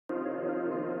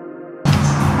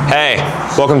Hey,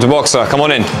 welcome to BOXR. Come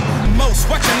on in.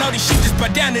 Watching all these shit just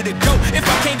brought down to the goat. If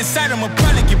I can't decide, I'ma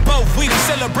probably get both. We done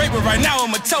celebrate, but right now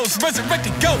I'm a toast.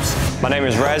 Resurrected ghost. My name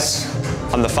is Rez.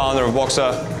 I'm the founder of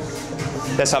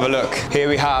BOXR. Let's have a look. Here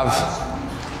we have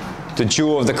the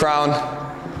jewel of the crown,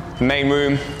 the main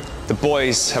room. The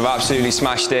boys have absolutely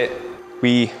smashed it.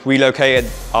 We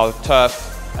relocated our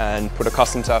turf and put a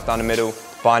custom turf down the middle.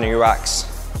 Binary racks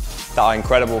that are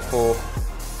incredible for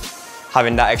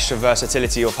having that extra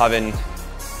versatility of having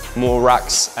more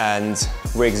racks and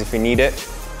rigs if we need it,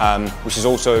 which has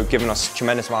also given us a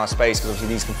tremendous amount of space because obviously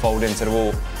these can fold into the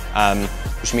wall,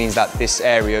 which means that this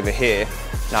area over here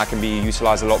now can be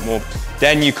utilised a lot more.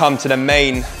 Then you come to the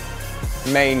main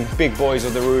big boys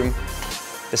of the room,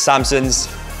 the Samsons,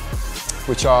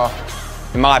 which are,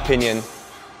 in my opinion,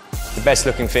 the best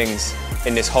looking things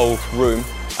in this whole room.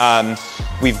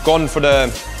 We've gone for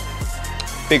the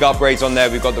big upgrades on there.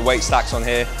 We've got the weight stacks on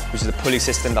here, which is a pulley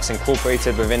system that's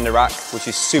incorporated within the rack, which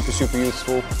is super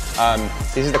useful.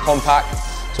 This is the compact,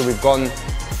 so we've gone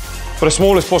for the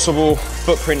smallest possible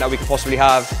footprint that we could possibly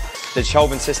have. The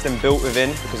shelving system built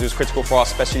within, because it was critical for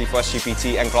us, especially for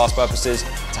SGPT and class purposes,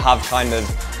 to have kind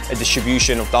of a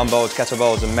distribution of dumbbells,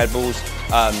 kettlebells and med balls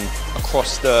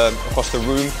across the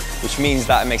room, which means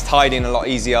that it makes tidying a lot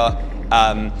easier.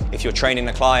 If you're training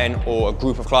a client or a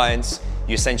group of clients,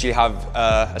 you essentially have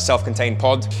a self-contained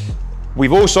pod.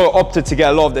 We've also opted to get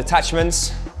a lot of the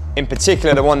attachments. In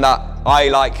particular, the one that I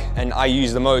like and I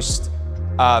use the most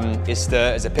is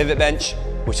a pivot bench,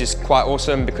 which is quite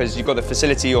awesome because you've got the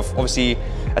facility of obviously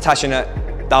attaching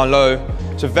it down low.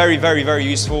 So very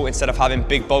useful instead of having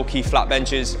big, bulky, flat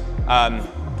benches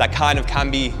that kind of can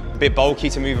be a bit bulky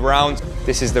to move around.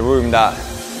 This is the room that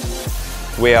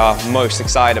we are most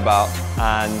excited about,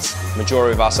 and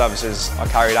majority of our services are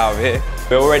carried out over here.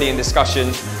 We're already in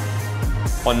discussion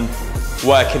on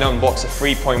working on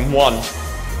BOXR 3.1,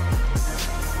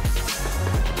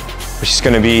 which is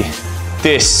going to be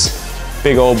this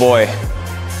big old boy.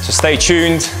 So stay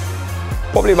tuned,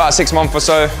 probably about 6 months or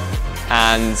so,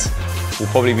 and we'll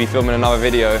probably be filming another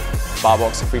video about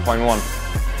BOXR 3.1.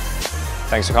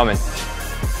 Thanks for coming.